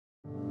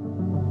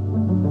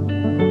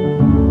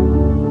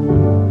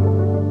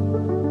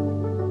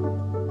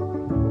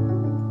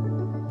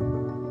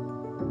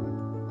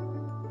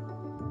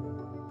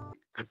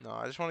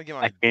just want to get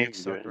I my can't dick do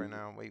sucked it. right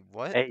now. Wait,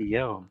 what? Hey,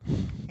 yo.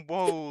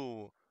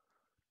 Whoa.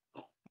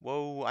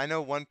 Whoa. I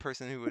know one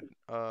person who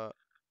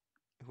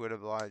would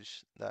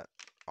oblige that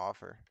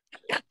offer.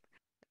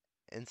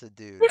 It's a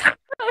dude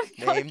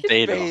named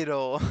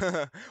Fatal.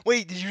 Fatal.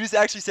 Wait, did you just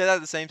actually say that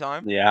at the same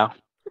time? Yeah.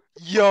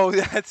 Yo,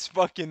 that's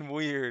fucking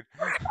weird.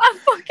 I'm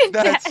fucking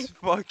That's dead.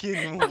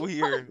 fucking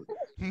weird.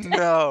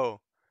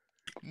 No.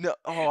 No.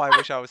 Oh, I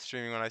wish I was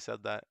streaming when I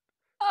said that.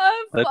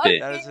 I'm Clip fucking it.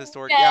 That is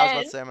historic. dead. Yeah, I was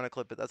about to say I'm gonna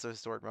clip it. That's a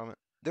historic moment.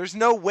 There's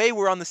no way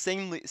we're on the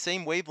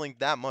same wavelength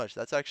that much.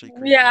 That's actually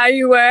creepy. Yeah,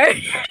 you were.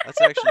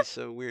 That's actually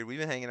so weird. We've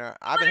been hanging out.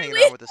 I've been hanging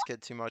around with this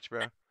kid too much,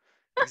 bro.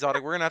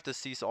 Exotic, we're gonna have to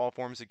cease all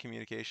forms of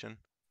communication.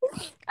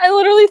 I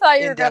literally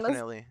thought you were gonna.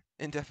 Indefinitely.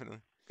 Indefinitely.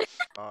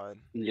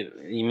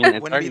 You mean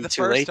it's Wouldn't be already the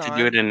too first late to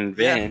do it time. in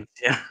advance?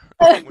 Yeah.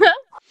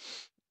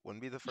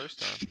 Wouldn't be the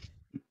first time.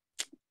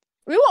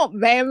 We won't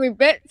ban me,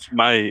 bitch.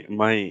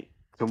 My,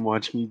 come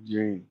watch me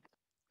drink.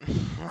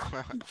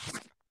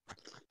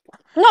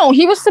 No,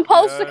 he was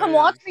supposed to come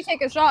watch me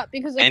take a shot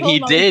because I And told he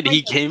him I was did.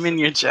 He drinking. came in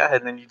your chat,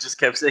 and then you just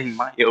kept saying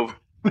my over.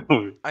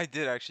 I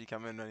did actually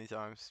come in many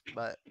times,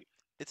 but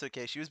it's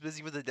okay. She was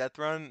busy with the death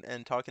run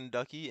and talking to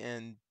Ducky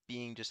and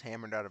being just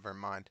hammered out of her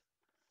mind.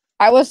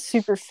 I was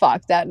super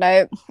fucked that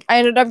night. I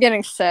ended up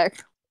getting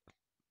sick.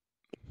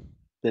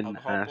 Didn't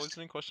Alcohol ask.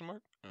 poisoning? Question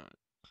mark. Alright.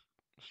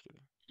 Just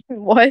kidding.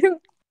 What?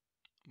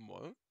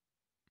 What?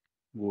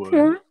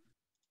 What?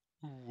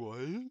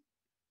 What?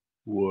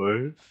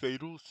 What?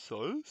 Fatal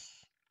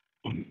sus?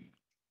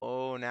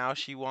 Oh, now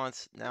she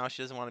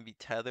doesn't want to be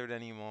tethered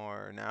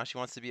anymore. Now she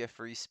wants to be a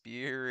free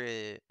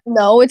spirit.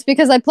 No, it's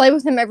because I play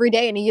with him every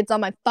day and he gets on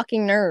my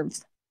fucking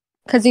nerves.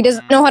 Because he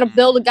doesn't know how to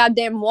build a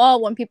goddamn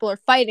wall when people are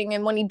fighting,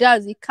 and when he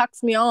does, he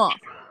cucks me off.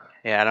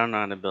 Yeah, I don't know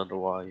how to build a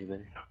wall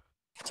either.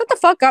 Shut the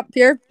fuck up,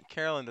 Pierre.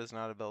 Carolyn doesn't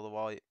know how to build a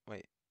wall.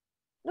 Wait.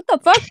 What the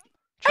fuck?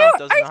 Trump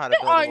doesn't know how to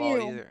spit build a on wall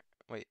you. either.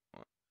 Wait.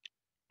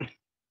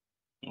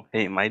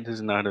 Hey, Mike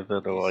doesn't know how to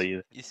build a wall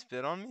either. You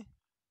spit on me?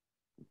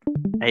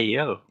 Hey,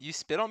 yo. You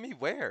spit on me?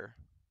 Where?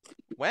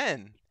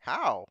 When?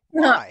 How?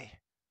 No. Why?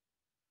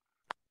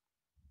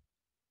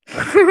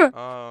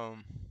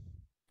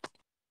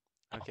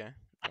 Okay.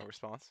 No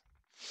response.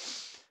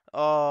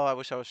 Oh, I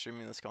wish I was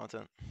streaming this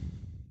content.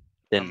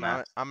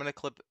 I'm gonna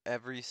clip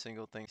every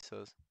single thing he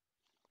says.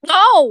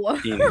 No!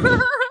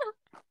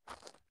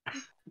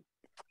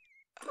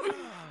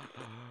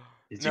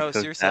 No,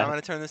 seriously, I'm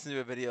gonna turn this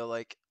into a video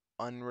like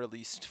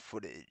unreleased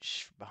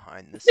footage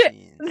behind the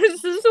scenes.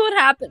 This is what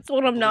happens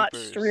when I'm not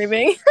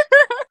streaming.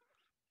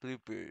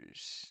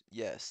 Bloopers.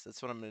 Yes,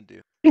 that's what I'm gonna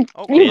do.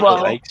 Oh, you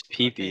won't. Likes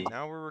pee-pee. Okay,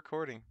 now we're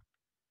recording.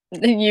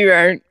 You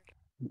aren't.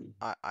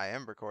 I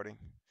am recording.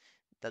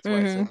 That's why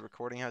it said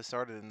recording has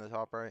started in the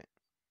top right.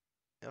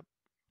 Yep.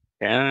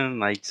 Carolyn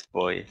likes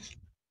boys.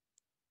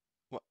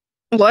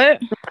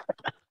 What?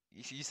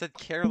 You said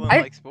Carolyn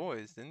likes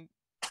boys, didn't?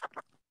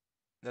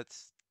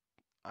 That's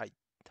I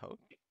told.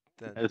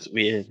 That's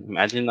weird.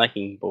 Imagine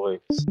liking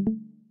boys.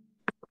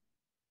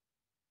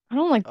 I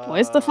don't like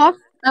boys. The fuck?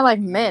 I like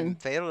men.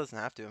 Fatal doesn't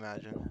have to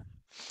imagine.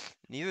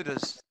 Neither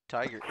does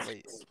Tiger.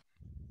 Wait.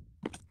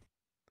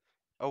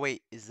 Oh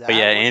wait, is that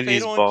what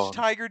Fatal and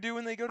Tiger do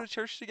when they go to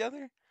church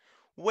together?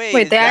 Wait,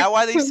 is that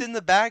why they sit in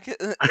the back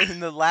in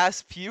the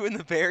last pew in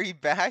the very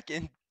back?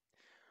 And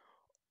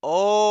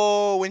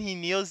oh, when he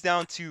kneels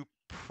down to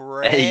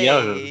pray, hey,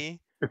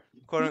 yo.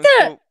 quote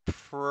unquote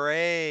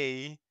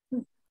pray.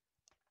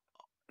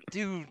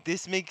 Dude,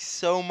 this makes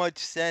so much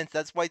sense.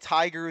 That's why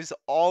Tiger is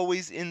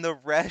always in the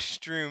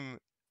restroom,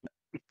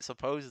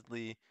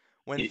 supposedly,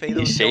 when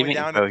Fatal's going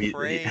down to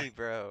pray,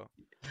 bro.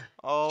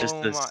 Oh, just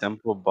a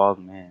simple bald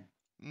man.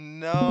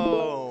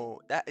 No,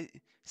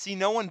 see,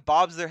 no one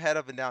bobs their head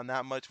up and down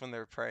that much when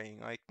they're praying.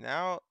 Like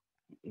now,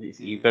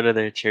 you go to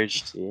their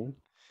church too,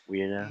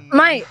 weirdo.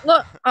 Mike,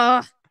 look.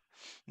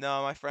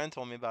 No, my friend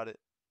told me about it.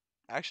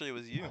 Actually, it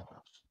was you.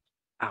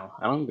 Oh,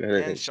 I don't go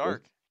to and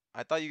Shark.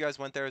 I thought you guys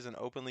went there as an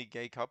openly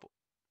gay couple.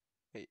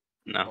 Wait.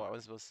 No. Oh, I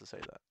wasn't supposed to say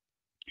that.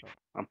 Oh.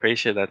 I'm pretty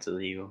sure that's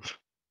illegal.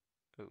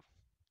 Ooh.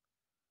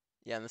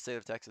 Yeah, in the state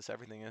of Texas,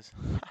 everything is.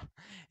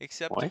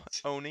 Except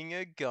what? Owning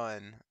a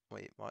gun.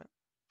 Wait, what?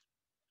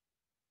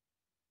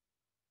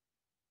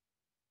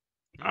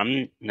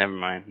 Never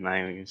mind. Not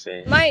even gonna say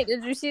it. Mike,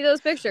 did you see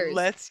those pictures?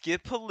 Let's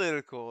get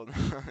political.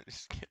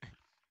 Just kidding.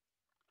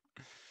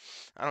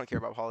 I don't care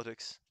about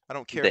politics. I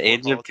don't care. The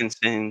age of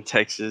consent in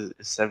Texas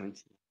is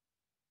 17.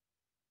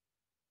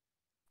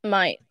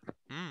 Mike.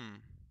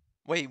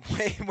 Wait.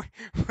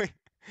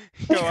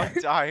 Yo, I'm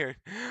tired.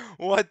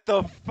 What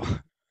the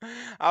fuck?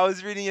 I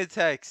was reading a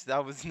text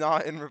that was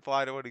not in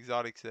reply to what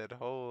Exotic said.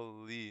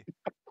 Holy.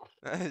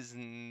 That is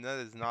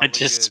not I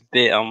just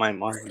spit on my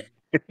mind.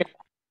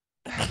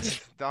 That's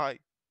not.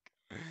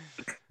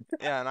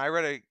 Yeah, and I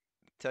read a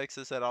text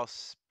that said I'll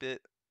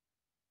spit.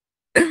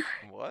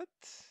 What?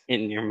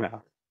 In your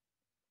mouth.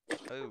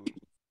 Oh.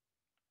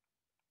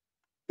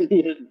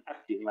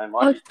 My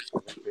mind.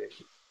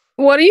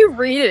 What are you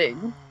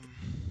reading?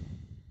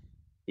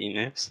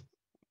 Penis.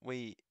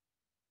 Wait.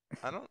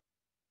 I don't.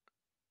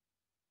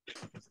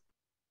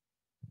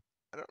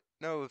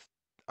 know if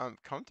I'm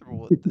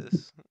comfortable with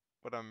this.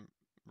 What I'm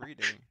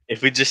reading.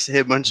 If we just say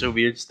a bunch of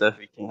weird stuff,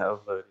 we can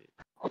upload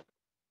it.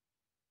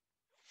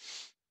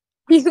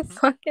 You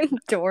fucking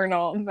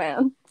doorknob,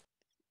 man.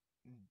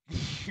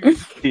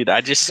 Dude,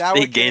 I just That spit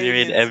what Gatorade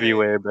Canadians say.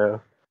 everywhere,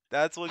 bro.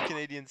 That's what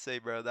Canadians say,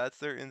 bro. That's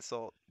their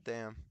insult.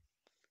 Damn.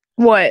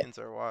 What? Canadians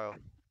are wild.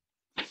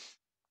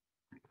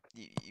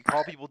 You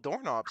call people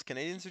doorknobs.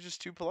 Canadians are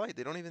just too polite.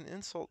 They don't even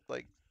insult.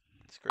 Like,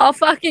 it's crazy. I'll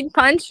fucking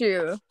punch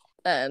you.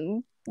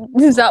 Then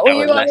is that what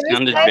you That want me to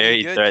sounded say?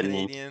 very good,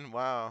 threatening. Canadian.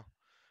 Wow.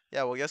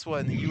 Yeah. Well, guess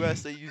what? In the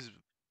U.S., they use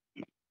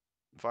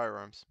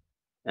firearms.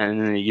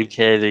 And in the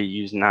UK, they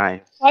use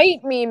knives.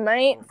 Fight me,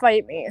 mate.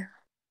 Fight me.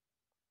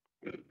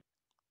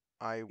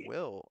 I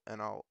will,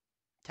 and I'll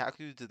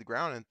tackle you to the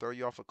ground and throw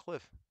you off a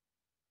cliff.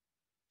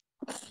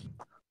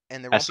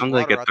 And there That won't be sounds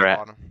like water a at the threat.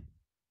 bottom.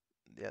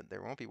 Yeah,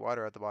 there won't be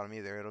water at the bottom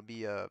either. It'll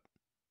be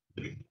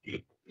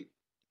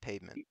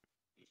pavement,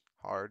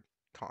 hard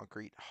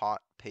concrete,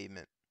 hot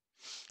pavement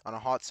on a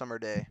hot summer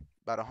day,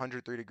 about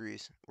 103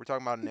 degrees. We're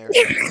talking about in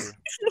Arizona too.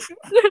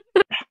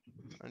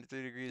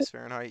 103 degrees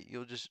Fahrenheit.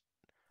 You'll just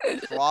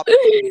flop.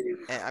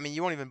 And, I mean,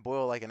 you won't even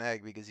boil like an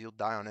egg because you'll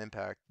die on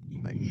impact.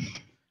 Like,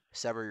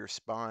 sever your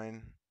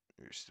spine.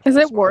 Is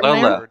it warm there?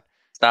 Lola,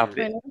 stop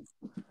your- it.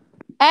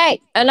 Hey,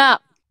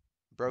 enough.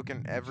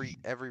 Broken every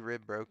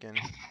rib broken,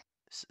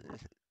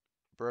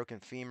 broken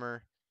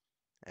femur.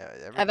 I've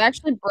Everything.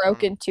 actually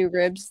broken 2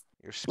 ribs.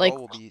 Your skull like,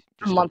 will be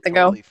a just month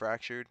ago. totally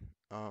fractured.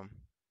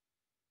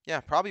 Yeah,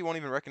 probably won't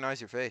even recognize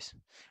your face.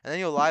 And then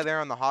you'll lie there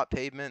on the hot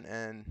pavement,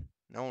 and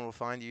no one will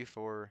find you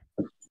for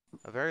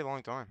a very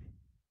long time.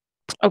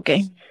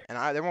 Okay.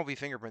 And there won't be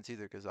fingerprints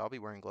either, because I'll be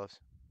wearing gloves.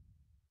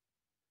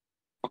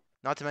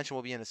 Not to mention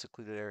we'll be in a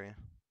secluded area.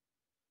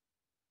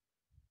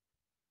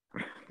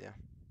 Yeah.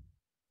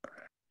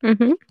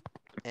 Mhm.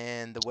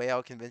 And the way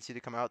I'll convince you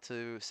to come out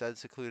to said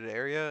secluded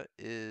area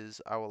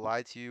is I will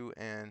lie to you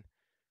and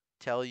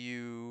tell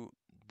you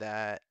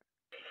that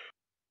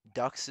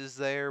Dux is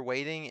there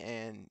waiting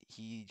and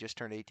he just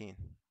turned 18.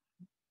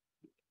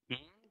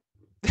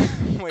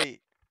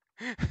 Wait.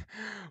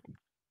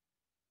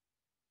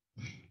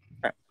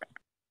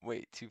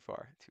 Wait, too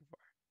far.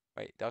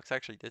 Wait, Dux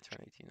actually did turn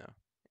 18 though,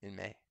 in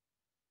May.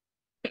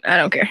 I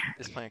don't care.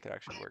 This plan could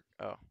actually work.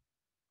 Oh,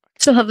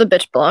 Still have the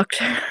bitch blocked.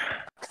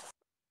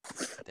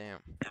 damn.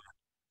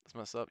 That's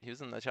messed up. He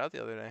was in the chat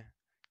the other day.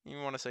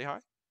 You want to say hi?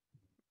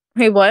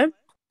 Hey, what?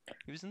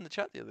 He was in the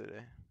chat the other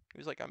day. He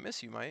was like, I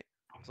miss you, mate.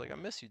 I was like, I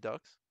miss you, Dux.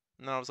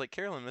 And then I was like,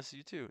 Carolyn misses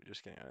you too.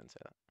 Just kidding, I didn't say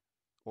that.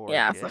 Or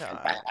Yeah, did fucking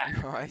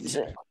I? No, I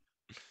didn't.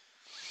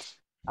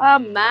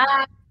 I'm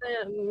mad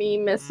at me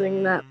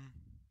missing that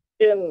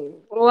fucking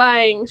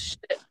lying shit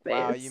face.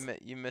 Wow,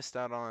 you missed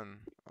out on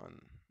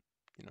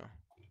you know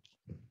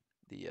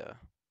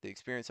the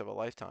experience of a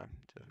lifetime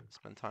to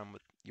spend time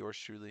with yours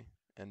truly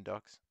and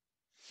Dux.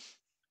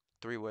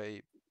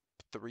 Three-way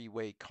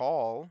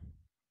call.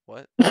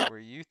 What were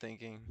you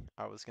thinking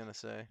I was gonna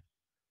say?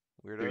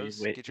 Weirdos,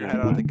 Three-way- get your head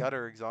out of the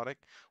gutter, Exotic.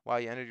 Wow,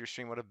 you ended your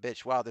stream. What a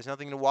bitch. Wow, there's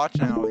nothing to watch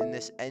now in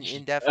this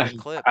indefinite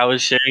clip. I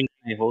was sharing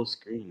my whole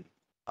screen.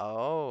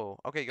 Oh,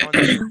 okay, go on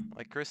Tinder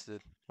like Chris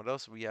did. What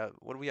else we have?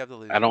 What do we have to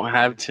lose? I don't What do we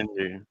have do?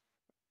 Tinder.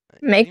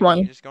 What Make do you mean? one.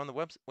 You just go on the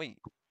website. Wait,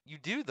 you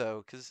do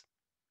though, cause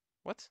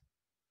what?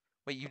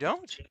 Wait, you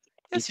don't?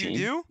 Yes, you 18.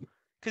 do.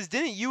 Cause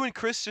didn't you and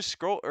Chris just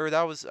scroll? Or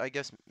that was, I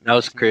guess, That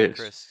was just me and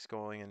Chris. Chris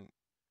scrolling in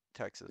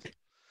Texas.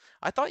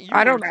 I thought you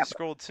I don't were know.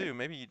 scrolled too.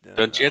 Maybe you didn't.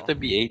 Don't you have know. to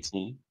be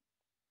 18?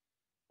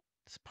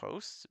 It's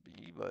supposed to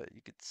be, but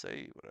you could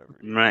say whatever.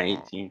 I'm not you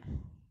want. 18.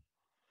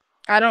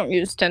 I don't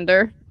use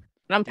Tinder.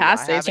 I'm Dude,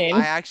 past 18.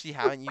 I actually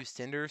haven't used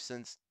Tinder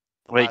since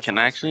the Wait, last can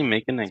time I actually streamed.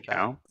 make an It's bad.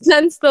 account?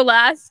 Since the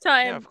last Yeah,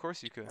 time of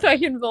course you could.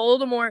 fucking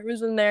Voldemort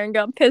was in there and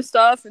got pissed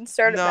off and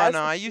started No, messing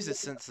I with used it me.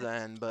 since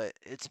then, but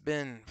it's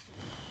been.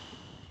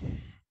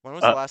 When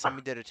was the last time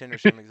we did a Tinder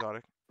stream,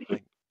 Exotic?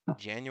 Like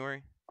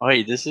January?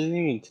 Wait, this isn't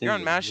even Tinder. You're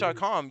on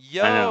Match.com. I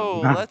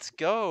know. Yo, let's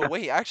go.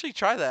 Wait, actually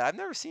try that. I've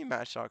never seen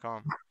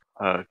Match.com.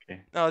 Oh,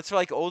 okay. No, it's for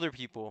like older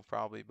people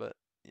probably, but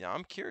yeah,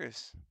 I'm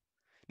curious.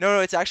 No,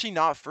 it's actually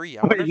not free.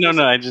 I wonder Wait, if no, there's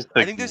no, a- I just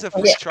I took think there's men. a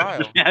free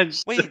trial. Yeah, I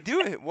just Wait,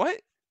 do it.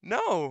 What?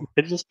 No.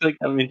 I just like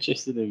I'm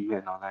interested in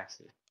men on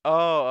accident.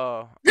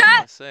 Oh, I was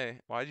gonna say,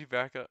 why'd you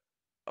back up?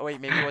 Oh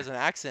wait, maybe it was an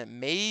accident.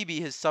 Maybe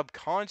his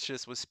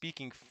subconscious was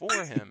speaking for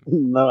him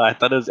No, I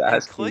thought it was and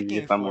asking me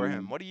clicking if I'm for a him.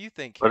 man. What do you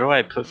think? What do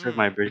I Carolyn? put for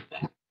my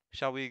birthday?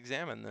 Shall we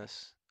examine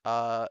this?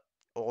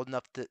 Old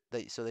enough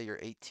so that you're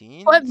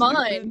 18? Put Stupid?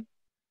 mine.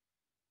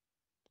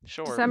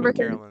 Sure, December put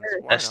Carolyn's.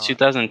 31st. Why That's not?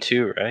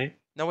 2002, right?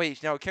 No,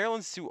 wait, no,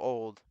 Carolyn's too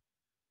old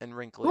and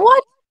wrinkly.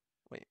 What?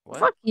 Wait, what?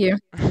 Fuck you.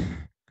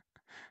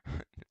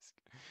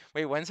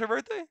 Wait, when's her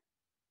birthday?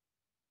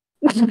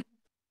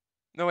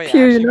 No, wait,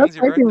 Pure, actually, you're not when's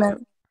your taking birthday?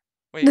 that.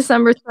 Wait,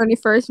 December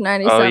 21st, Oh,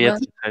 97. yeah,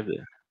 type it.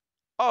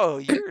 oh,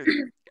 you're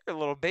a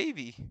little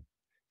baby.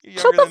 You're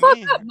Shut younger the than fuck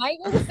me. up, Mike.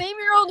 You're the same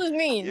year old as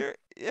me.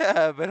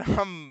 Yeah, but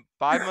I'm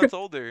 5 months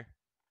older.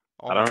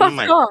 I don't Almost. know Fuck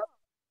my. off.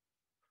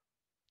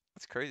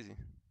 That's crazy.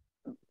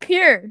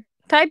 Pure.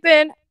 Type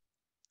in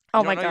Oh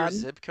You my don't know your god.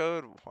 zip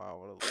code? Wow,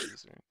 what a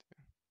loser.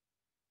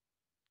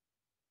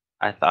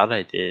 I thought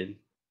I did.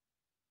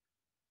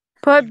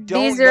 Put You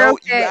don't know.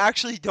 You B0K.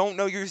 actually don't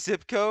know your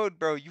zip code,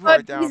 bro. You are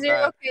Put down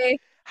bad. B0K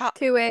How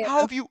 2 how a.m.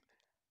 have you,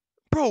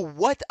 bro?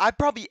 What? I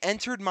probably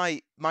entered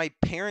my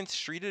parents'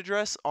 street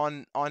address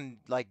on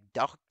like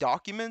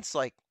documents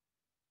like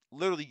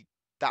literally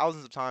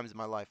thousands of times in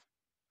my life.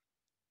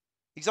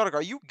 Exotic,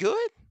 are you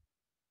good?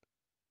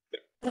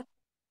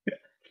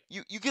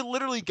 You can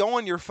literally go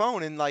on your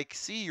phone and like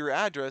see your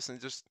address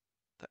and just.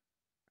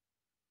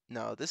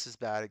 No, this is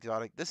bad,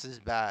 Exotic. This is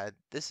bad.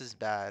 This is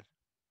bad.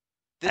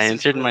 I This is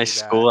entered my really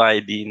school bad.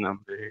 ID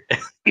number.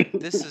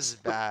 This is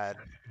bad.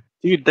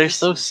 Dude, they're This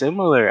so is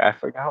similar. I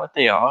forgot what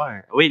they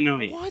are. Wait, no,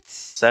 wait. what? What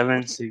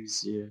do you?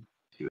 760.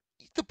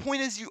 The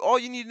point is, all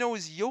you need to know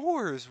is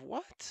yours.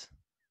 What?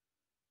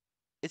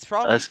 It's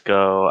probably Let's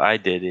go. I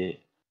did it.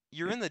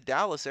 you're in the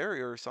Dallas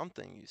area or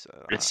something. You said.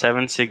 It's I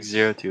don't think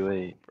so,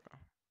 76028. bro.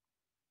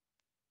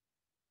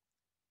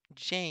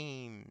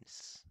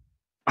 James.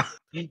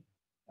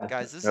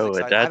 Guys, this is Bro, do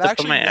exciting. I have to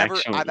put my actual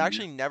I've email?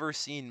 actually never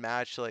seen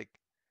Match like.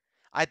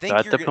 I Do I think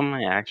have you're to gonna. put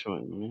my actual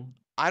email?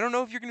 I don't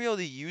know if you're gonna be able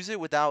to use it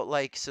without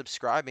like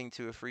subscribing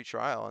to a free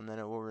trial, and then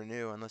it will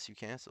renew unless you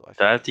cancel. I Do I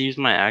feel have to use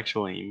my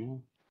actual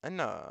email? like.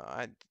 No,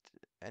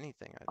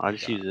 anything. I I'll think.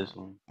 just use this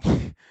one.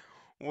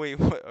 Wait,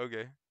 what?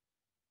 Okay.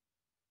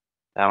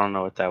 I don't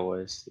know what that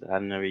was.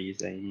 I've never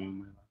used that email in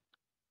my life.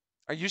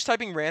 Are you just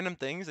typing random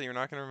things that you're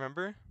not gonna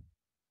remember?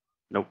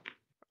 Nope.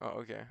 Oh,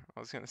 okay. I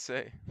was gonna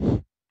say.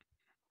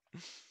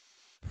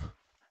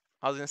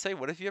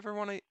 What if you ever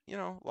want to,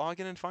 log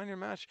in and find your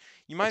match?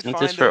 You might Isn't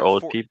this find for a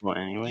old four, people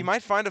you anyway?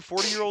 might find a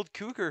 40-year-old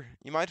cougar.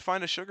 You might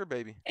find a sugar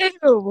baby,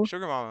 Ew.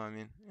 sugar mama. I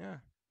mean, yeah.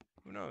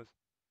 Who knows?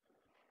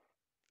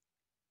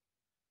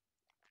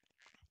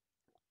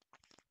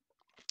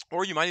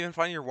 Or you might even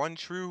find your one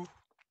true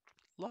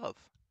love.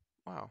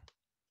 Wow.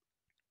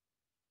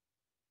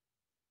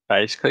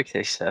 I just clicked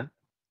accept.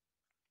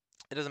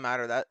 It doesn't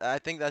matter. That I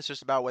think that's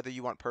just about whether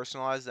you want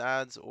personalized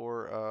ads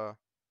or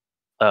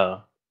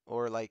Oh.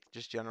 like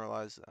just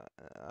generalized.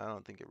 I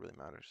don't think it really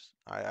matters.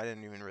 I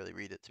didn't even really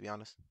read it, to be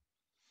honest.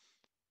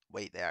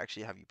 Wait, they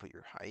actually have you put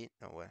your height?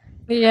 No way.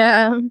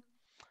 Yeah.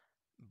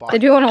 They're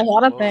doing a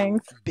lot of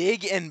things.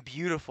 Big and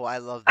beautiful. I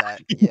love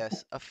that.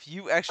 Yes, a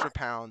few extra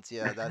pounds.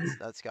 Yeah,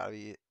 that's gotta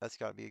be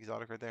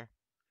exotic right there.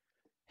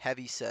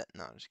 Heavy set.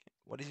 No, I'm just kidding.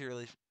 What is your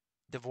really I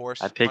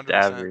divorced? picked 100%.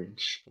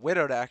 average.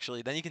 Widowed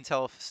actually. Then you can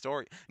tell a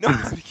story. No,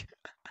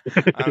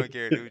 I don't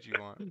care. Do what you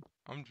want.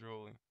 I'm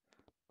drooling.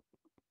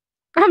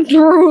 I'm I mean,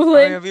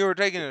 drooling. if you were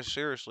taking it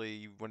seriously,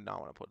 you would not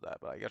want to put that.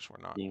 But I guess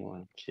we're not. Being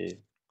one kid.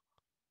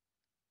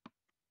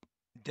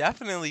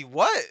 Definitely.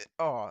 What?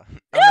 Oh,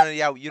 no,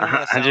 yeah. You don't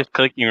want to I'm sound. just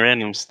clicking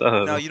random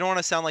stuff. No, you don't want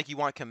to sound like you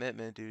want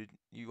commitment, dude.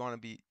 You want to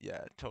be.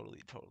 Yeah, totally,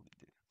 dude.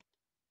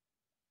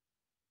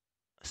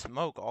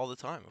 Smoke all the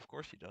time. Of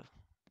course he does.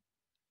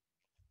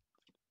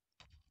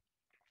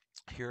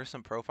 Here are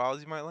some profiles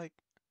you might like.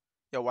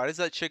 Yo, why does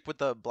that chick with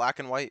the black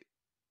and white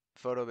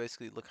photo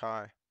basically look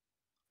high?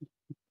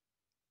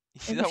 You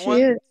see that She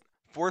one? is.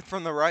 Fourth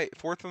from the right.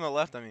 Fourth from the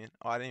left, I mean.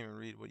 Oh, I didn't even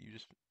read what you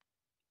just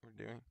were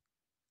doing.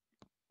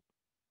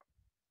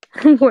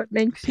 What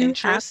makes you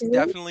Pinterest, happy?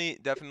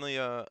 definitely,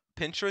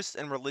 Pinterest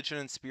and religion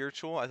and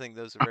spiritual. I think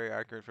those are very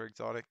accurate for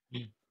exotic.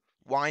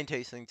 Wine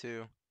tasting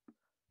too,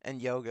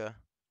 and yoga.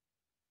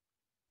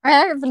 I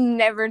have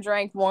never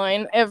drank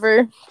wine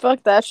ever.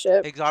 Fuck that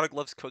shit. Exotic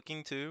loves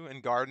cooking too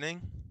and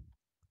gardening.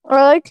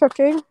 I like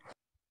cooking.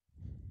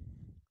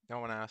 No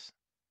one asked.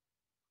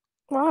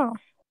 Wow.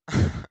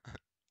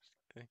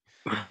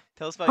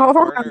 Tell us about I'll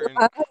your remember partner in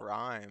that.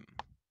 crime.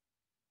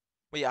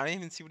 Wait, I didn't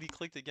even see what he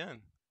clicked again.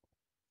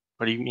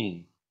 What do you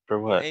mean? For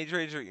Your what? age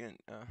range or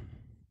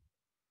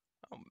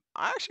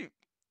I actually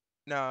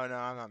no,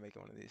 I'm not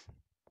making one of these.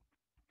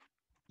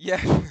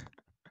 Yeah.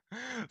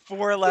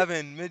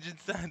 4'11", midget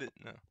standard.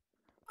 No.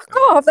 Fuck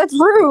off. That's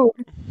rude.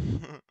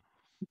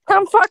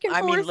 I'm fucking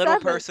I mean,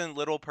 4'7".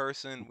 little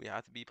person. We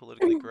have to be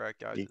politically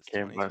correct, guys. You It's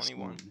care about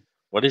 2021. someone.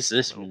 What does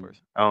this Little mean?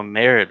 person. Oh,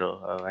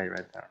 marital. Oh, I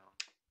read that wrong.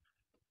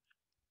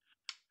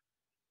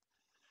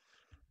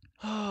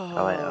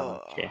 Oh,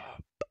 okay.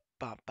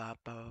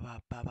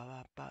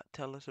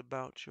 Tell us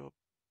about your.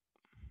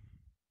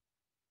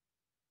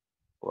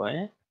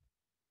 What?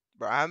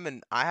 Bro,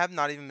 I have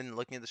not even been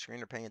looking at the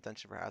screen or paying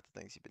attention for half the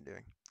things you've been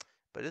doing,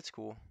 but it's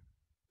cool.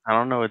 I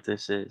don't know what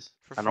this is.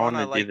 For I don't fun, want I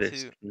to do like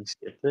this. to. Can you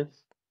skip this?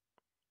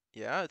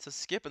 Yeah, it's a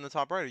skip in the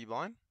top right. Are you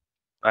blind?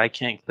 I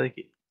can't click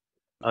it.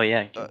 Oh,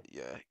 yeah, I can.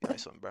 Yeah,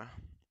 nice one, bro.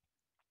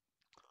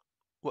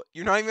 What?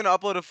 You're not even gonna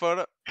upload a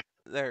photo?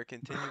 There,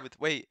 continue with.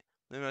 Wait,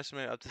 limit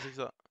estimate up to 6.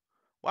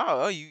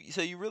 Wow. Oh,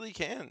 so you really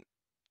can.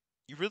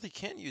 You really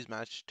can use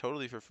Match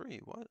totally for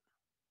free. What?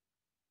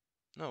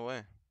 No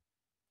way.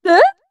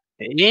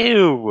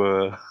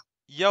 Ew.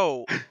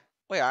 Yo,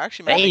 wait. I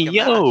actually might Hey, make a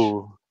match.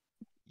 yo.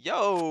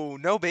 Yo,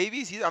 no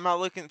babies. I'm not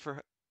looking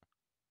for.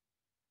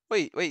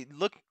 Wait.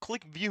 Look.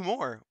 Click view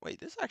more. Wait,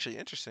 this is actually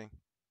interesting.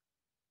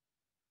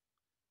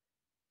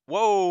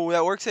 Whoa,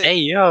 that works at. Hey,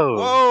 yo.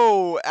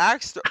 Whoa,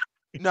 Axe.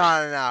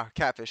 No.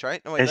 Catfish,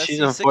 right? No, wait, And let's she's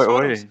see. in 6 Fort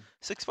photos. Worth.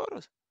 6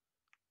 photos.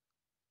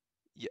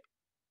 Yeah.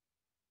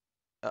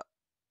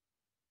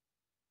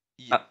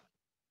 Yeah.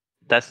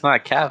 That's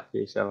not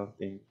catfish, I don't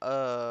think.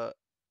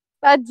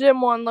 That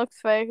gym one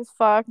looks fake as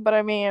fuck, but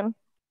I mean,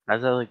 How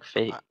does that look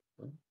fake?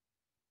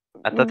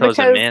 I thought that was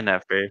a because man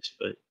at first,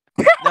 but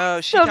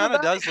No, she So kind did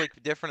of I. does look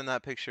different in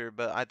that picture,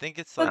 but I think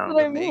it's I That's like don't what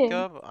the I know. mean.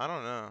 makeup. I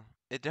don't know.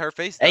 Her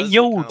face Hey does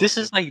look yo, kind of look this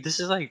is different.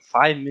 like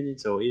 5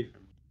 minutes away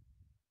from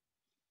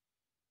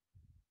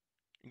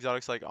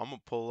Exotic's like, I'm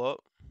gonna pull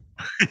up.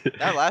 me.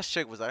 That last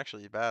chick was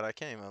actually bad. I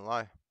can't even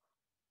lie.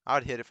 I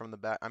would hit it from the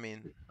back. I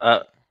mean,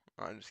 Uh,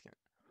 I'm just kidding.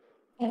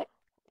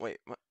 Wait,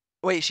 what?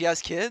 Wait, she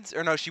has kids?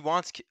 Or no, she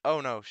wants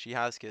oh no, she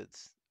has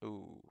kids.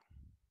 Ooh.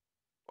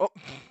 Oh.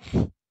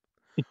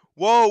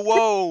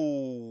 Whoa.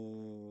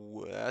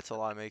 That's a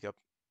lot of makeup.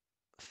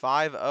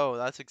 5'0".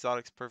 That's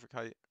Exotic's perfect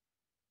height.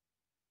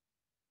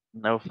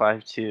 no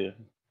 5'2".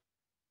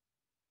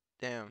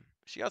 Damn.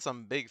 She got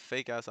some big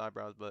fake ass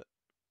eyebrows, but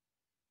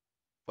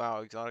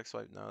wow, Exotic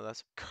swipe. No,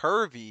 that's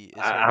curvy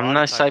is her I'm body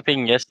not type.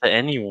 swiping yes to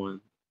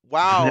anyone.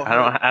 Wow,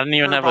 I don't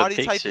even her have a body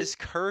type picture. is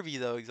curvy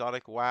though,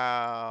 Exotic.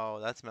 Wow,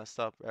 that's messed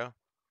up, bro.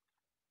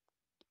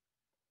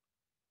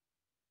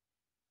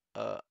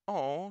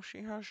 Oh,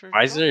 she has her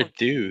Why is there a doggy.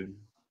 dude?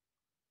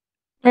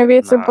 Maybe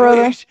it's her Nah.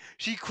 brother. Wait,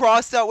 she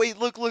crossed out. Wait,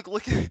 look.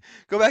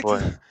 Go back to.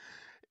 What?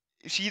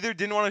 She either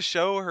didn't want to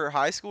show her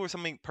high school or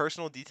something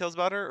personal details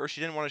about her, or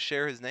she didn't want to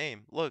share his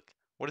name. Look,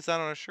 what is that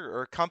on her shirt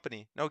or a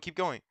company? No, keep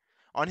going.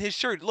 On his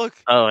shirt,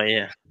 look, Oh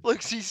yeah.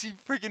 she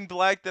freaking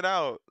blacked it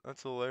out.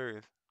 That's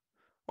hilarious.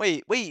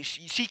 Wait,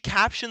 she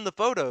captioned the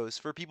photos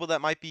for people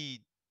that might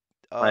be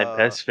My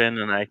best friend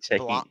and I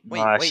blind. checking. Wait,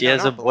 Nah, she no,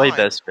 has a not boy blind.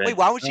 best Wait, friend.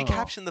 why would she No.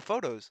 caption the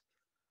photos?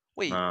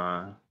 Wait,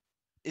 Nah.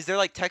 is there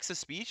like text to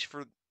speach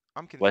for?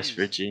 I'm West confused.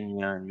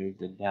 Virginia and moved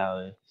to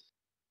Dallas.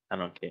 I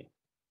don't care.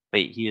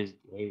 Wait, he is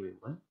gay. Wait,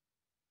 what?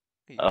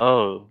 Wait,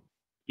 Oh,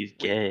 he's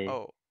wait. gay.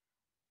 Oh,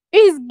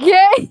 He's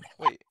gay.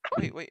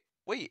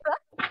 wait.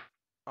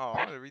 Oh, I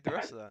want to read the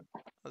rest of that.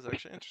 That was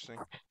actually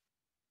interesting.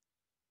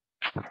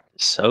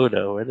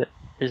 Soda,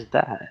 where's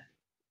that?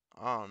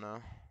 I don't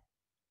know.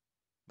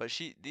 But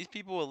these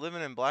people are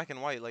living in black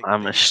and white. Like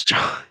I'm a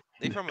strong,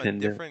 they from a independent,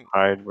 different,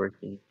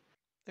 hardworking.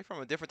 they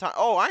from a different time.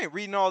 Oh, I ain't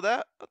reading all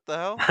that. What the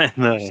hell? I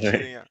I'm know, just right?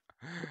 kidding.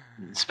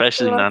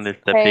 Especially not That's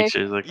if the fake.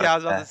 pictures look Yeah, I like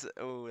was about to that. say.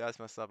 Oh, that's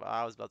messed up.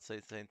 I was about to say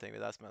the same thing,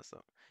 but that's messed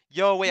up.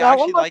 Yo, wait. I That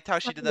one actually liked looks how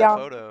she did that young.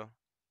 photo.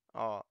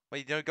 Oh,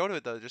 wait. Go to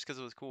it though, just because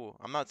it was cool.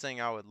 I'm not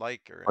saying I would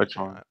like or Which anything.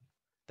 one?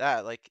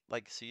 That like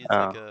see,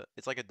 Oh,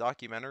 it's like a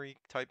documentary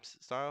type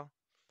style.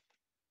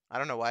 I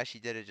don't know why she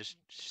did it, just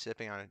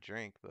sipping on a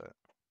drink, but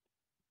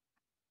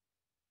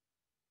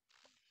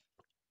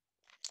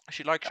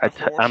she likes the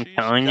I'm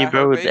horsies. Is telling you, that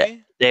her bro, that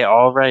baby? they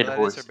all Oh, ride that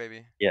is her horses.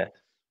 baby. Yeah.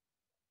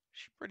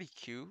 She's pretty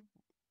cute.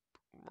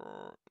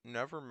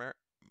 Never married.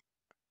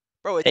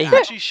 Bro, it's Hey,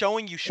 actually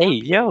showing you hey, short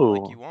people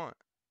like you yo. want.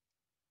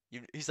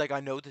 He's like, I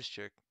know this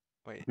chick.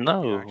 Wait, you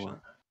No, actually?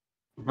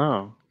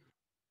 no.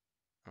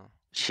 Oh.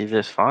 She's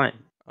just fine.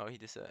 Oh, he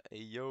just said, hey,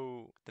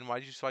 yo. Then why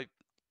did you swipe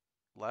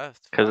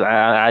left? Cause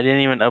Wow. I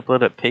didn't even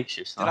upload a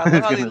picture, so Dude, I I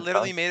love was how they gonna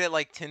literally talk. made it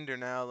like Tinder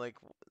now. Like,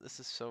 this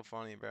is so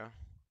funny, bro.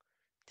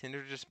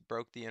 Tinder just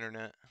broke the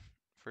internet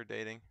for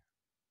dating.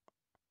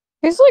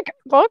 He's like,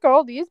 fuck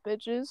all these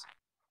bitches.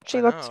 I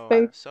She looks know.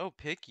 fake. So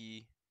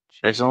picky.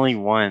 There's Jeez. only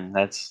one.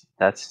 That's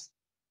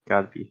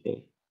gotta be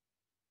fake.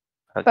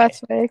 Okay. That's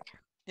fake.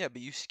 Yeah,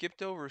 but you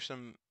skipped over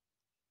some.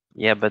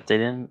 Yeah, but they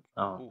didn't.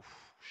 Oh,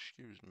 Oof.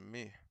 Excuse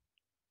me.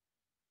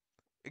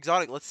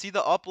 Exotic, let's see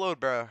the upload,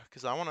 bro.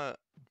 Cause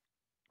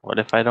what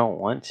if I don't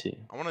want to?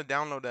 I wanna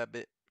download that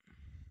bit.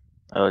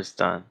 Oh, it's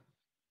done.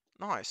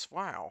 Nice.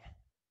 Wow.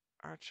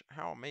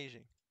 How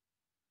amazing.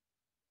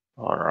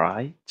 All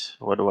right.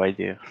 What do I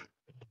do?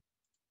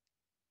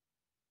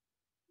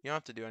 You don't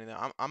have to do anything.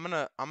 I'm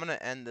gonna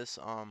end this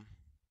I'm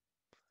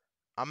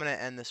gonna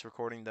end this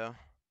recording though.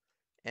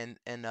 And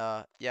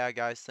yeah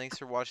guys, thanks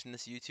for watching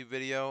this YouTube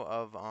video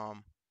of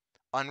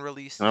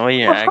unreleased No way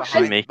you're footage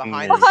actually making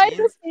behind the this. Behind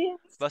the scenes. scenes.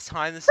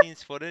 Behind the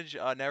scenes footage,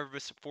 never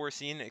before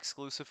seen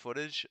exclusive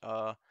footage.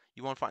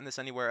 You won't find this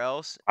anywhere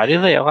else. Why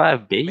do they all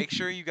have babies? Make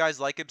sure you guys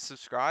like and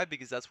subscribe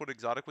because that's what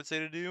Exotic would say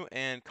to do.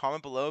 And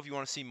comment below if you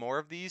want to see more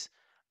of these.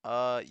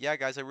 Yeah,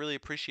 guys, I really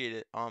appreciate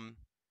it.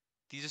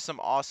 These are some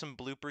awesome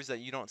bloopers that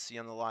you don't see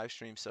on the live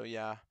stream. So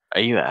yeah.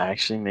 Are you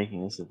actually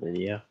making this a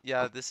video?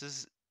 Yeah,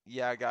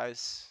 yeah,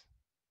 guys.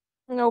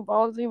 No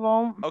balls, he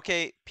won't.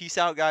 Okay, peace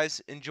out,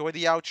 guys. Enjoy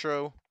the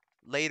outro.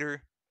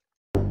 Later.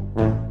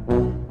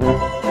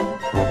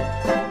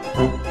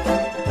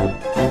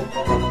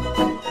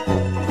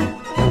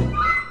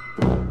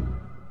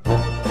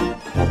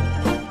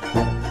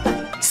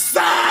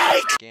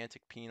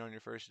 Gigantic peen on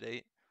your first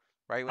date.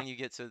 Right when you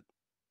get to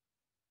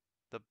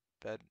the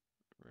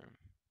bedroom.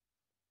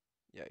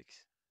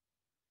 Yikes.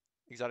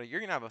 Exotic, you're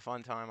gonna have a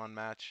fun time on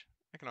match.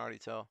 I can already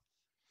tell.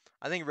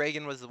 I think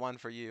Reagan was the one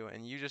for you,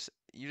 and you just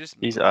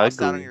He's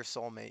lost out on ugly. your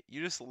soulmate.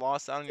 You just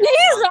lost out on your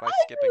soulmate by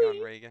skipping on ugly.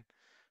 Reagan.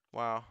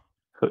 Wow.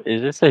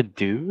 Is this a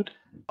dude?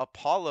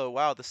 Apollo,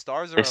 wow, the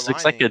stars are This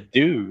looks like a aligning.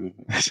 dude.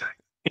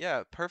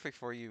 Yeah, perfect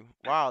for you.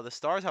 Wow, the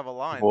stars have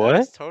aligned. That What?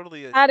 is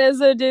totally a That is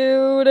a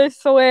dude, I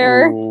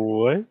swear.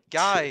 What? Is it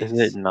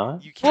guys.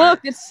 not? You Look, can't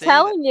it's say that.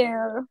 telling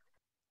you.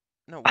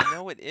 No, we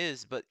know it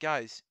is, but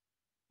guys,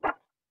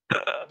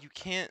 you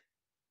can't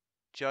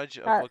judge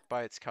a book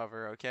by its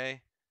cover,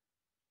 okay?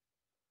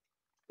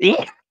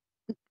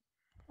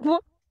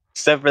 What?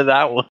 Except for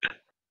that one.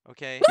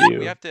 Okay, we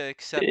Ew. have to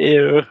accept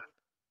Ew. people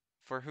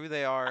for who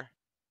they are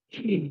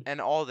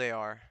and all they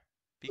are,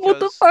 What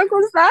the because fuck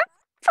was that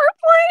for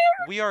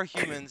player? we are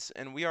humans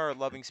and we are a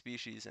loving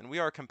species and we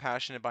are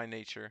compassionate by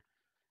nature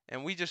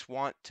and we just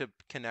want to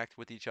connect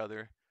with each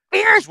other.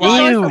 Which Fierce, is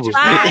why, you're so which is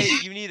bad. why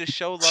you need to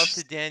show love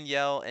to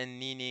Danielle and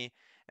Nini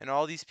and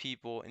all these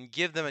people and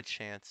give them a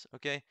chance,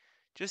 okay?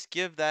 Just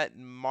give that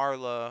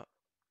Marla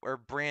or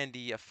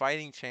Brandy a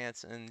fighting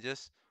chance and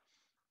just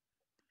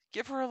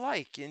give her a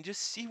like and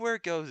just see where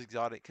it goes,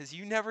 Exotic, because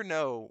you never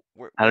know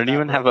where I don't that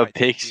even road have a might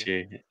take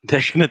you. picture.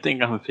 They're gonna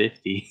think I'm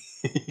 50.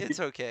 It's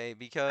okay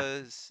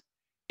because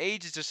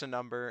age is just a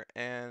number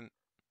and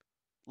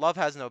love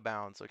has no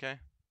bounds, okay?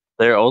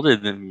 They're older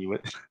than me.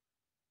 What?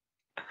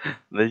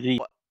 Literally,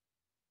 What?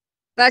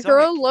 That Exotic,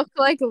 girl looked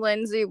like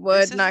Lindsay this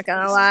Wood, not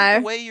gonna isn't the lie.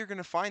 way you're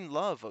gonna find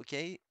love,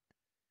 okay?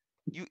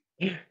 you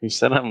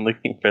said I'm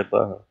looking for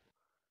love.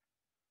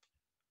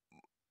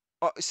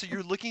 So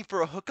you're looking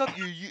for a hookup?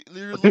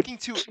 You're looking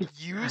to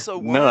use a No,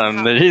 woman?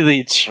 I'm literally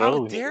How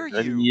trolling. dare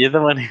And you? you're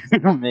the one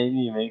who made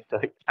me make the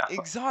account.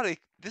 Exotic,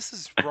 this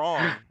is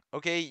wrong,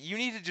 okay? You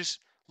need to just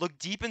look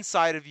deep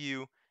inside of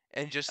you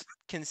and just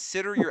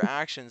consider your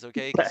actions,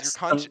 okay? Because That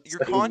sounds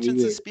your so conscience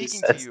weird. is It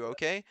speaking to says- you,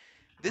 okay?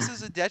 This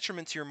is a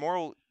detriment to your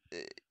moral.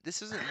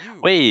 This isn't you.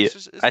 Wait, This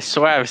just I isn't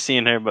swear you. I've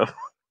seen her before.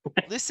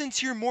 Listen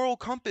to your moral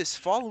compass.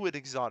 Follow it,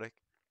 Exotic.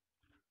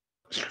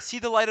 See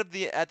the light at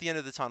the end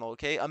of the tunnel,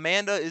 okay?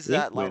 Amanda is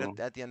that light Ew.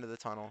 at the end of the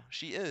tunnel.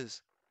 She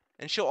is,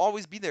 and she'll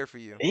always be there for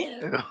you.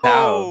 Ew.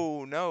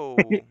 Oh no,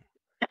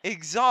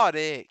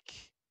 Exotic.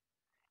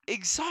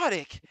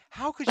 Exotic!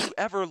 How could you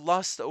ever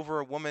lust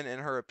over a woman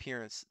and her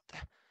appearance?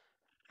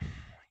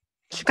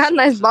 She I'm got a so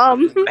nice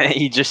bum. disappointed in you.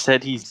 He just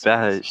said he's so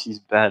bad. She's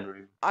bad.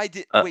 Rude. I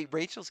did. Uh, Wait,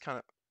 Rachel's kind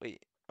of.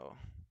 Wait.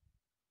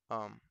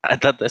 Oh. I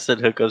thought that said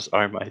hookups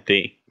are my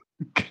thing.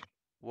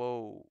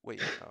 Whoa.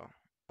 Wait. Oh.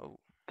 Oh.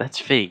 That's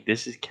fake.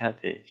 This is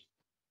catfish.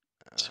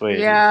 Swear it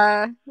is.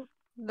 Yeah,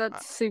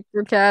 that's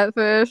super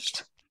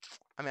catfished.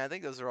 I mean, I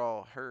think those are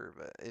all her,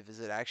 but is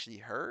it actually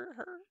her?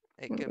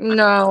 It could.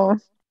 No.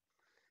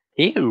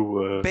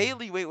 Ew.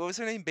 Bailey. Wait, what was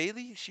her name?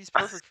 Bailey? She's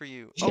perfect for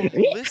you. Oh,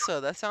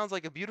 Lulissa. That sounds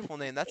like a beautiful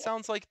name. That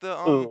sounds like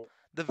the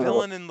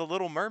villain in The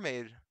Little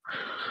Mermaid.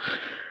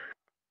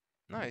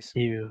 Nice.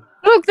 Ew.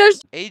 Look,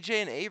 there's AJ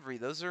and Avery.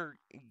 Those are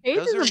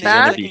Ages names are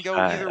bad. that can go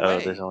either Oh,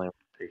 there's way. only one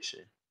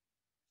picture.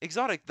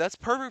 Exotic, that's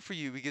perfect for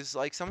you because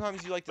like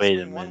sometimes you like to Wait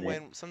a swing one way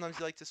minute. and sometimes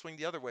you like to swing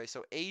the other way.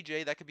 So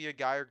AJ, that could be a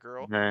guy or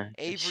girl. Nah,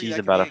 Avery, she's that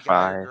could about be a a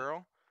guy or 5.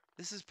 girl.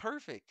 This is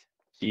perfect.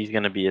 She's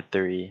gonna be a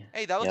 3.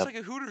 Hey, that looks Yep. like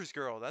a Hooters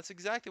girl. That's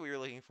exactly what you're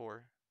looking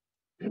for.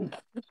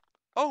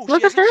 Oh, Look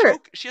she has at her.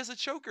 She has a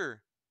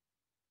choker.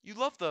 You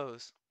love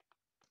those.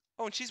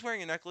 Oh, and she's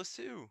wearing a necklace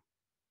too.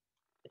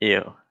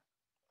 Ew.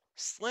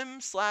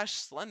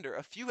 Slim/slender.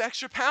 A few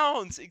extra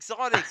pounds.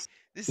 Exotic.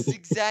 This is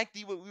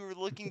exactly what we were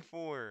looking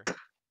for.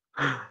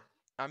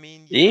 I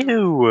mean,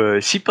 Ew.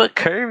 She put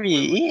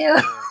curvy.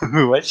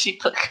 Ew. Why'd she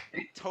put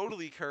curvy?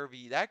 totally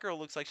curvy. That girl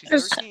looks like she's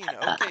Just- 13.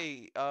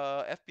 Okay,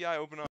 FBI,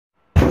 open up.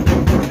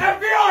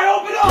 FBI,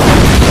 open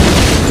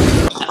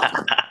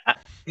up!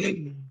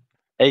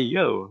 Hey,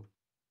 yo.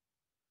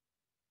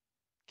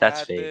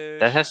 That's fake. That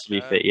Catfish, has to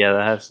be fake. Yeah,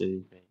 that has to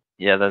be fake.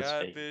 Yeah, that's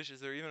fake. Catfish.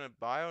 Is there even a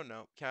bio?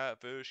 No.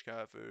 Catfish,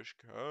 catfish,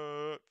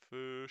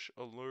 catfish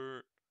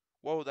alert.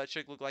 Whoa, that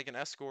chick looked like an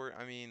escort.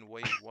 I mean,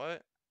 wait,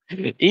 what?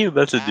 Ew,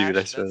 that's a dude.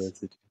 I Ash, swear that's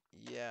a dude.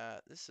 Yeah,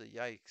 this is a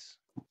yikes.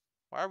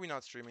 Why are we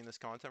not streaming this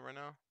content right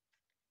now?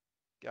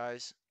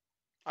 Guys,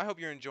 I hope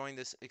you're enjoying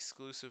this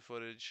exclusive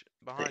footage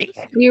behind the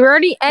scenes. You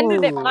already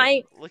ended it, Ooh.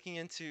 Mike. Looking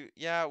into,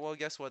 yeah, well,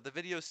 guess what? The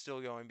video's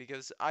still going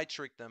because I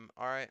tricked them,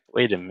 alright?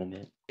 Wait a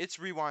minute. It's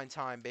rewind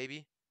time,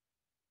 baby.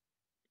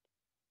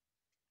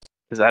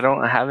 Because I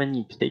don't have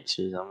any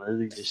pictures. I'm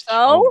literally just.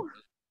 So?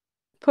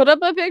 Put up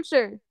a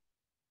picture.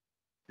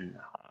 No.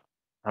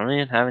 I don't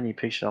even have any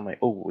pictures on my.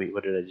 Oh, wait,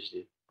 what did I just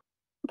do?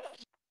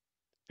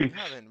 You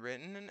haven't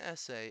written an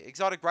essay.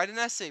 Exotic, write an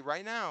essay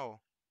right now.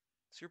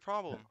 What's your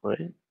problem? What?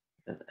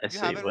 You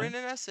haven't written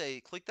an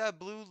essay. Click that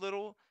blue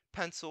little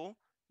pencil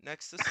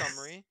next to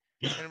summary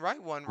and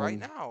write one right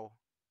now,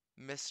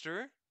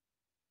 mister.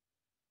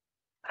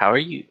 How are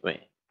you?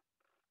 Wait.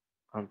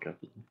 I'm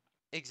confused.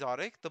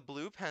 Exotic, the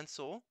blue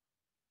pencil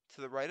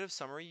to the right of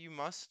summary. You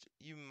must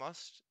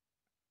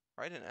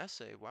write an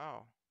essay.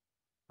 Wow.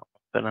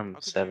 But I'm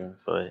 7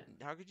 foot.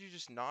 How could you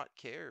just not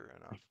care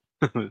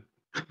enough?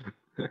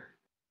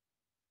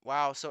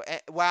 Wow. So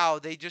wow,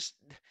 they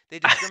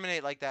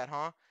discriminate like that,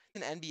 huh?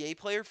 An NBA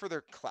player for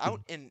their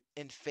clout and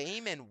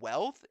fame and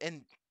wealth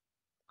and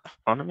I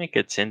want to make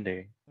a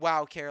Tinder.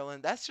 wow,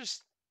 Carolyn, that's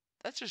just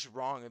That's just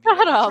wrong of you.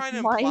 Shut Are you up, trying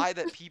to Mike. imply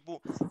that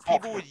people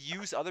would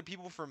use other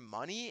people for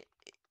money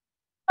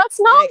That's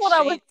not what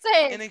I was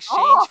saying. in exchange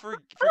Oh. for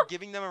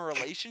giving them a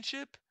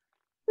relationship?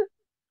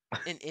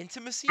 In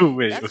intimacy?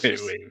 Wait, That's wait,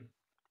 just...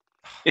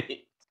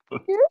 wait.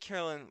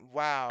 Carolyn,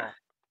 wow.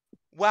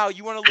 Wow,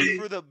 you want to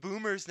look for the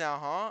boomers now,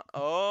 huh?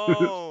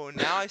 Oh,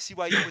 now I see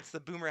why you put the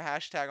boomer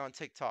hashtag on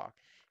TikTok.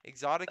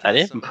 Exotic I has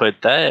didn't some...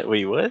 put that.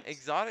 Wait, what?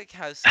 Exotic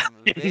has some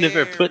I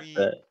never put very,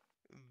 that.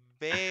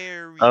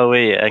 very Oh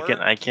wait, I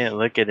quirky can't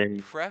look at any.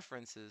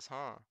 preferences,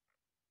 huh?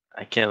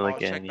 I can't I'll look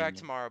at check any. back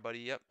tomorrow, buddy.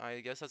 Yep, I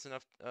guess that's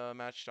enough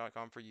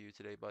Match.com for you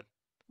today, bud.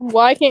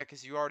 Why can't?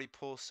 Because you already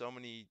pull so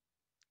many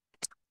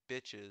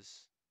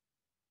bitches.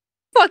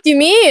 Fuck you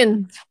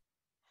mean?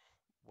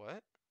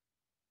 What?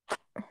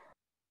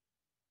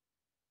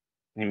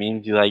 It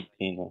means you like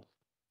penis.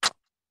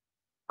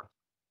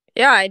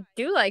 Yeah, I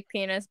do like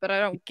penis, but I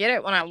don't get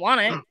it when I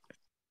want it.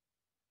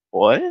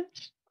 What?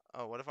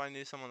 Oh, what if I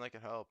knew someone that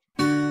could help?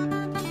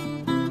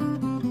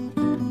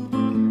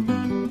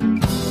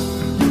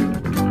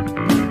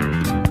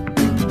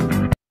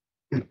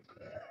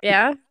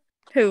 Yeah?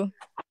 Who?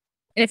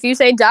 And if you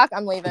say duck,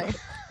 I'm leaving.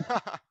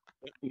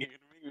 You're gonna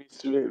make me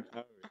sweat.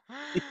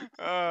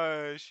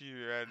 Oh, she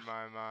read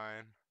my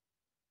mind.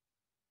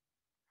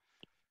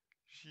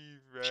 She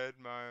read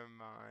my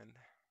mind.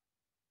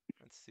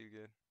 That's too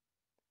good.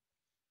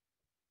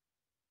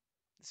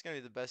 It's gonna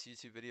be the best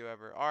YouTube video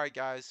ever. Alright,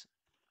 guys.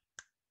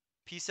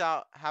 Peace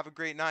out. Have a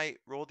great night.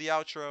 Roll the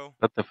outro.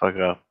 Shut the fuck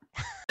up.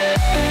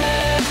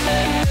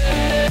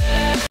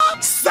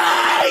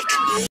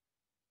 Psych!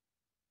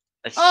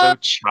 It's so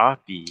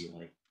choppy.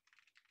 Like,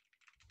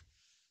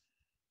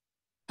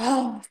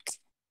 Oh,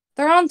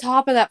 they're on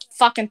top of that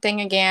fucking thing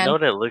you again. know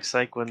what it looks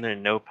like when there are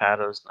no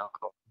paddles, no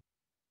cold.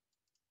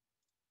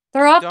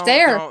 They're up Don't.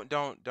 there. I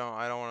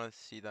don't want to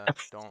see that.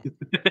 Don't.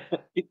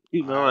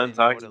 You know I what already I'm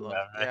talking what it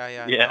about, looks- right?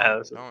 Yeah.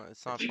 Yeah. Don't.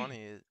 It's not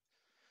funny.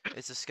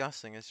 It's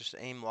disgusting. It's just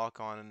aim lock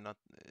on and not.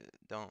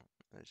 Don't.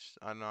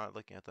 I'm not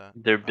looking at that.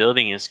 Their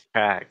building is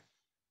cracked.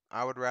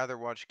 I would rather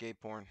watch gay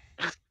porn.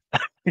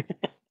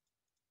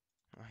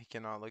 I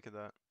cannot look at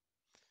that.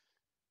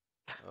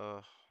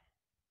 Ugh.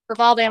 For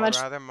fall I would damage.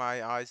 rather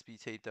my eyes be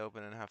taped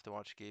open and have to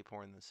watch gay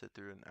porn than sit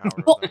through an hour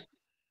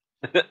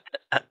of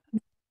that.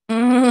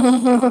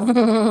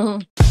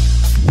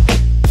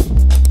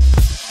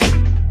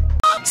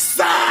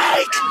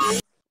 Psych!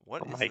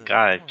 What Oh is my the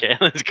god, point?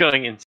 Kayla's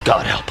going in.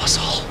 God help us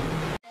all.